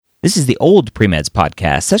This is the Old Premeds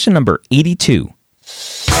Podcast, session number 82.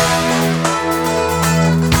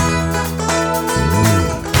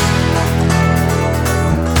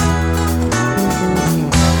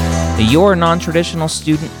 You're a non-traditional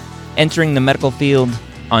student entering the medical field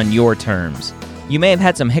on your terms. You may have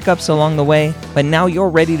had some hiccups along the way, but now you're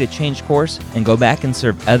ready to change course and go back and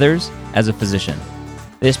serve others as a physician.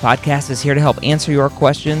 This podcast is here to help answer your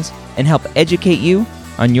questions and help educate you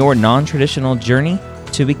on your non-traditional journey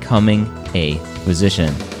to becoming a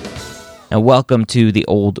physician. Now, welcome to the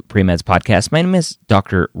Old Premeds Podcast. My name is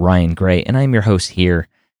Dr. Ryan Gray, and I'm your host here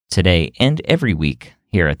today and every week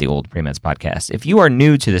here at the Old Premeds Podcast. If you are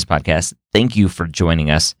new to this podcast, thank you for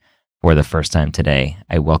joining us for the first time today.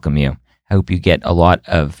 I welcome you. I hope you get a lot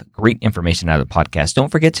of great information out of the podcast.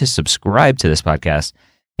 Don't forget to subscribe to this podcast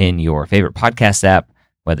in your favorite podcast app,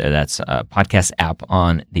 whether that's a podcast app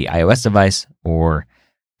on the iOS device or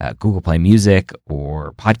Google Play Music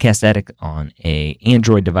or Podcast Addict on an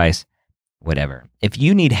Android device, whatever. If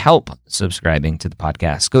you need help subscribing to the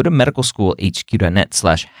podcast, go to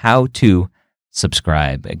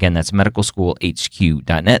medicalschoolhq.net/how-to-subscribe. Again, that's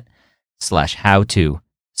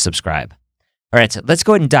medicalschoolhq.net/how-to-subscribe. All right, so let's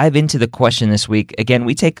go ahead and dive into the question this week. Again,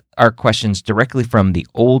 we take our questions directly from the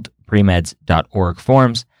oldpremeds.org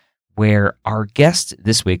forums, where our guest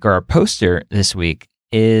this week, or our poster this week,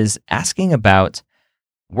 is asking about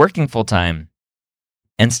working full-time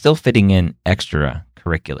and still fitting in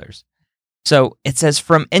extracurriculars. So it says,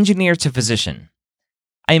 from engineer to physician,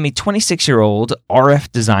 I am a 26-year-old RF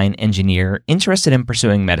design engineer interested in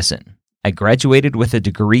pursuing medicine. I graduated with a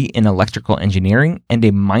degree in electrical engineering and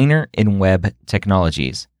a minor in web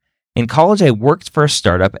technologies. In college, I worked for a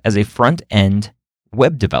startup as a front-end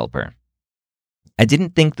web developer. I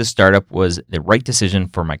didn't think the startup was the right decision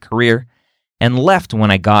for my career and left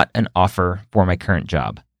when I got an offer for my current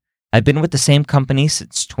job. I've been with the same company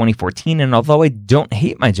since 2014, and although I don't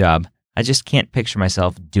hate my job, I just can't picture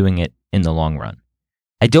myself doing it in the long run.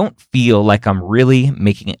 I don't feel like I'm really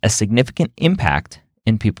making a significant impact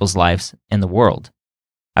in people's lives and the world.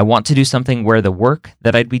 I want to do something where the work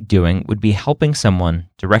that I'd be doing would be helping someone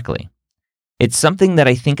directly. It's something that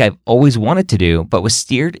I think I've always wanted to do, but was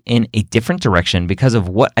steered in a different direction because of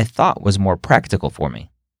what I thought was more practical for me.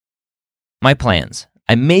 My plans.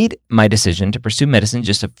 I made my decision to pursue medicine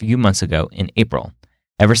just a few months ago in April.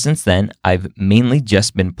 Ever since then, I've mainly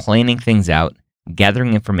just been planning things out,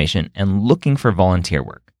 gathering information, and looking for volunteer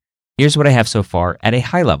work. Here's what I have so far at a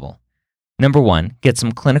high level. Number 1, get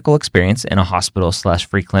some clinical experience in a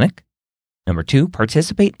hospital/free clinic. Number 2,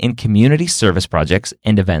 participate in community service projects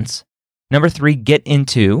and events. Number 3, get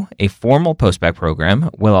into a formal postbac program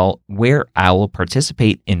where I'll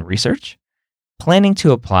participate in research. Planning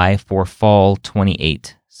to apply for fall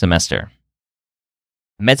 28 semester.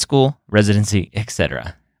 Med school, residency,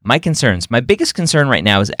 etc. My biggest concern right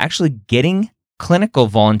now is actually getting clinical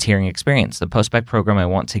volunteering experience. The postbac program I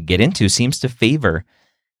want to get into seems to favor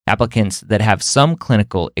applicants that have some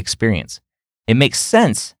clinical experience. It makes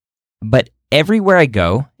sense, but everywhere I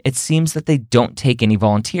go, it seems that they don't take any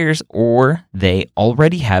volunteers or they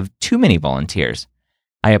already have too many volunteers.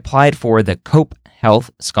 I applied for the COPE Health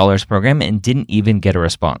Scholars Program and didn't even get a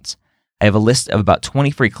response. I have a list of about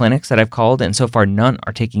 20 free clinics that I've called, and so far none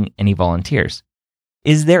are taking any volunteers.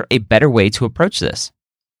 Is there a better way to approach this?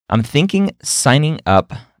 I'm thinking signing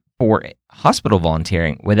up for hospital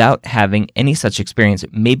volunteering without having any such experience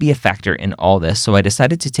may be a factor in all this, so I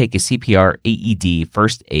decided to take a CPR AED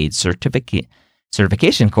first aid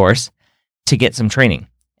certification course to get some training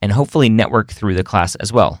and hopefully network through the class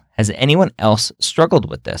as well. Has anyone else struggled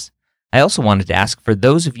with this? I also wanted to ask, for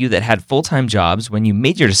those of you that had full-time jobs when you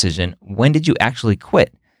made your decision, when did you actually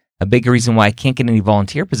quit? A big reason why I can't get any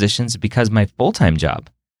volunteer positions is because of my full-time job.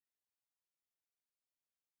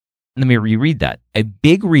 Let me reread that. A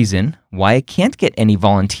big reason why I can't get any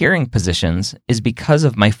volunteering positions is because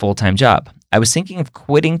of my full-time job. I was thinking of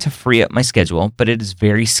quitting to free up my schedule, but it is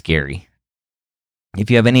very scary.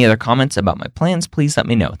 If you have any other comments about my plans, please let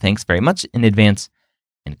me know. Thanks very much in advance,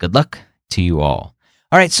 and good luck to you all.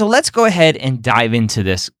 All right, so let's go ahead and dive into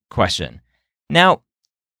this question. Now,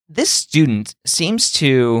 this student seems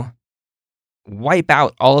to wipe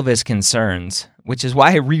out all of his concerns, which is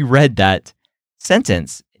why I reread that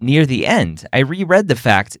sentence near the end. I reread the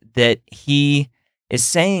fact that he is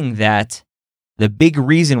saying that the big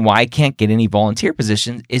reason why I can't get any volunteer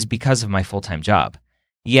positions is because of my full-time job.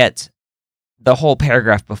 Yet, the whole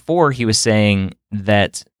paragraph before, he was saying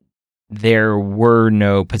that there were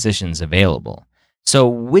no positions available. So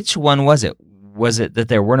which one was it? Was it that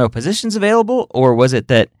there were no positions available, or was it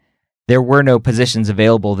that there were no positions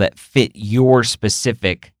available that fit your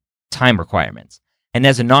specific time requirements? And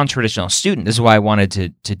as a non-traditional student, this is why I wanted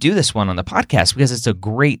to do this one on the podcast, because it's a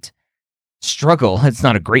great struggle. It's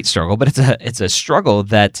not a great struggle, but it's a struggle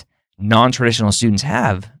that non-traditional students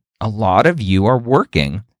have. A lot of you are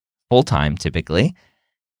working full-time typically,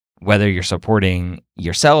 whether you're supporting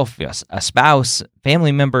yourself, a spouse,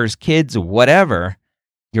 family members, kids, whatever.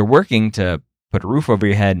 You're working to put a roof over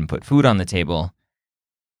your head and put food on the table.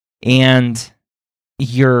 And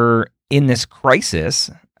you're in this crisis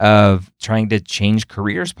of trying to change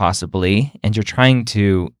careers possibly, and you're trying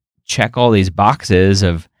to check all these boxes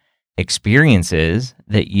of experiences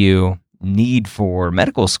that you need for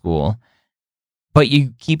medical school, but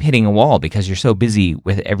you keep hitting a wall because you're so busy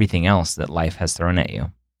with everything else that life has thrown at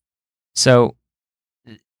you. So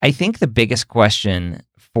I think the biggest question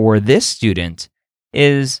for this student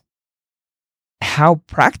is, how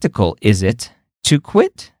practical is it to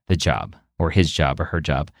quit the job or his job or her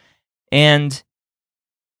job? And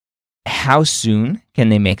how soon can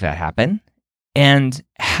they make that happen? And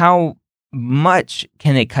how much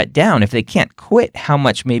can they cut down? If they can't quit, how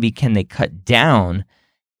much maybe can they cut down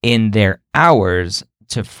in their hours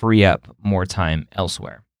to free up more time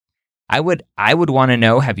elsewhere? I would want to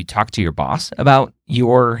know, have you talked to your boss about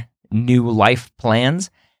your new life plans?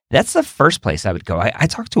 That's the first place I would go. I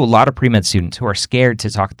talk to a lot of pre-med students who are scared to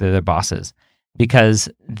talk to their bosses because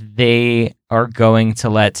they are going to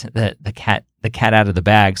let the cat out of the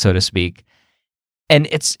bag, so to speak. And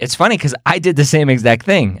it's funny because I did the same exact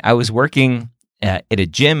thing. I was working at a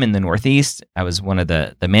gym in the Northeast. I was one of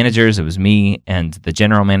the managers. It was me and the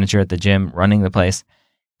general manager at the gym running the place.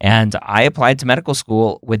 And I applied to medical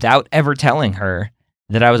school without ever telling her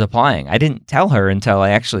that I was applying. I didn't tell her until I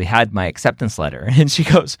actually had my acceptance letter. And she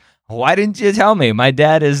goes, "Why didn't you tell me? My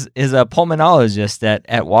dad is a pulmonologist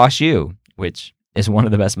at WashU, which is one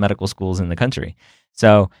of the best medical schools in the country."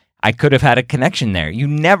 So I could have had a connection there. You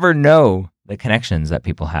never know the connections that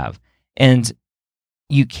people have. And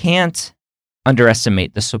you can't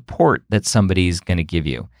underestimate the support that somebody's going to give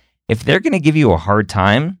you. If they're going to give you a hard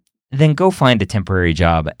time, then go find a temporary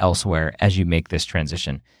job elsewhere as you make this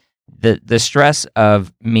transition. The stress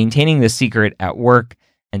of maintaining the secret at work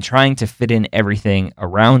and trying to fit in everything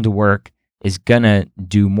around work is going to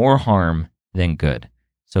do more harm than good.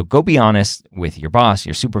 So go be honest with your boss,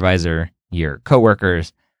 your supervisor, your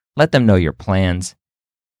coworkers. Let them know your plans.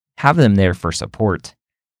 Have them there for support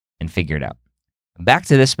and figure it out. Back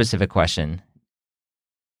to this specific question.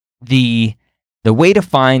 The way to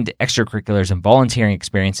find extracurriculars and volunteering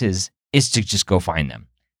experiences is to just go find them.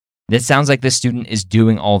 It sounds like this student is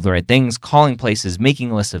doing all of the right things, calling places,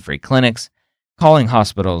 making lists of free clinics, calling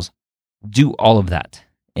hospitals. Do all of that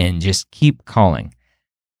and just keep calling.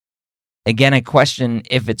 Again, I question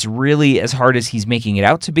if it's really as hard as he's making it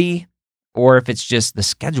out to be, or if it's just the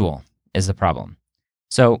schedule is the problem.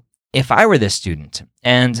 So if I were this student,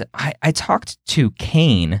 and I talked to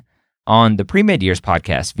Kane on the Pre-Med Years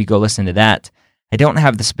podcast, if you go listen to that, I don't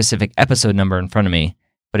have the specific episode number in front of me,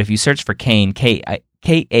 but if you search for Kane, Kain,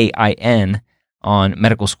 on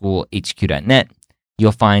medicalschoolhq.net,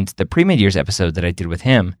 you'll find the Pre-Med Years episode that I did with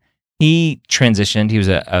him. He transitioned. He was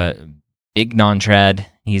a big non-trad.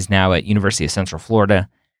 He's now at University of Central Florida.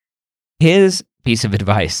 His piece of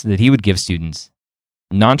advice that he would give students,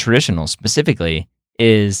 non-traditional specifically,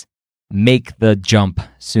 is make the jump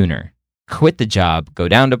sooner. Quit the job. Go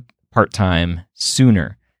down to part-time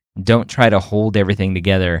sooner. Don't try to hold everything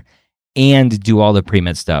together and do all the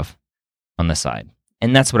pre-med stuff on the side.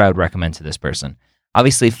 And that's what I would recommend to this person.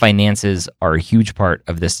 Obviously, finances are a huge part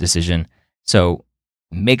of this decision. So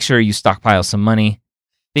make sure you stockpile some money,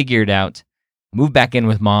 figure it out, move back in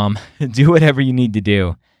with mom, do whatever you need to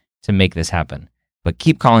do to make this happen. But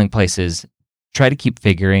keep calling places, try to keep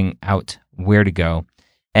figuring out where to go.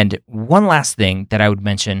 And one last thing that I would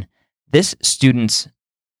mention, this student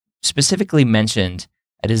specifically mentioned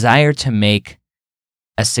a desire to make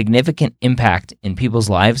a significant impact in people's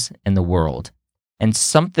lives and the world, and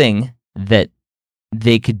something that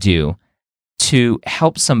they could do to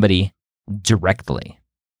help somebody directly.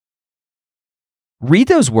 Read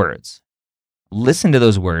those words. Listen to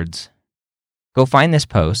those words. Go find this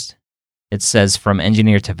post. It says From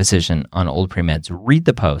Engineer to Physician on Old Pre-Meds. Read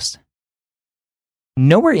the post.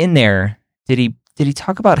 Nowhere in there did he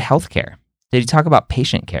talk about healthcare. Did he talk about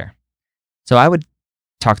patient care? So I would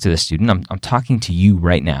talk to the student. I'm talking to you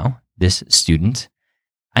right now, this student.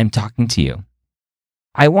 I'm talking to you.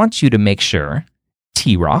 I want you to make sure,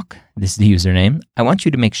 T-Rock, this is the username, I want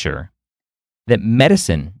you to make sure that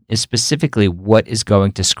medicine is specifically what is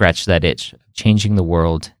going to scratch that itch, changing the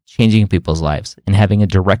world, changing people's lives, and having a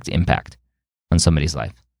direct impact on somebody's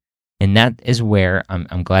life. And that is where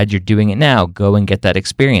I'm glad you're doing it now. Go and get that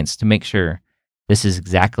experience to make sure this is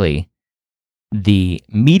exactly the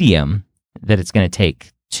medium that it's going to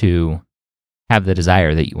take to have the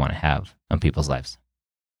desire that you want to have on people's lives.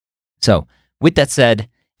 So, with that said,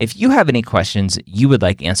 if you have any questions you would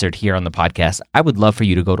like answered here on the podcast, I would love for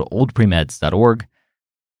you to go to oldpremeds.org.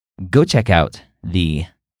 Go check out the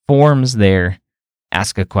forums there,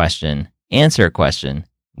 ask a question, answer a question,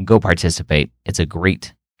 go participate. It's a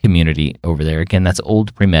great community over there. Again, that's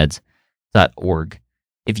oldpremeds.org.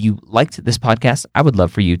 If you liked this podcast, I would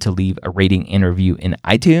love for you to leave a rating and review in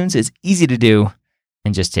iTunes. It's easy to do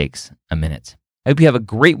and just takes a minute. I hope you have a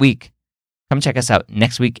great week. Come check us out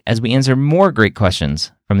next week as we answer more great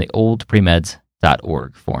questions from the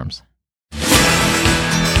oldpremeds.org forums.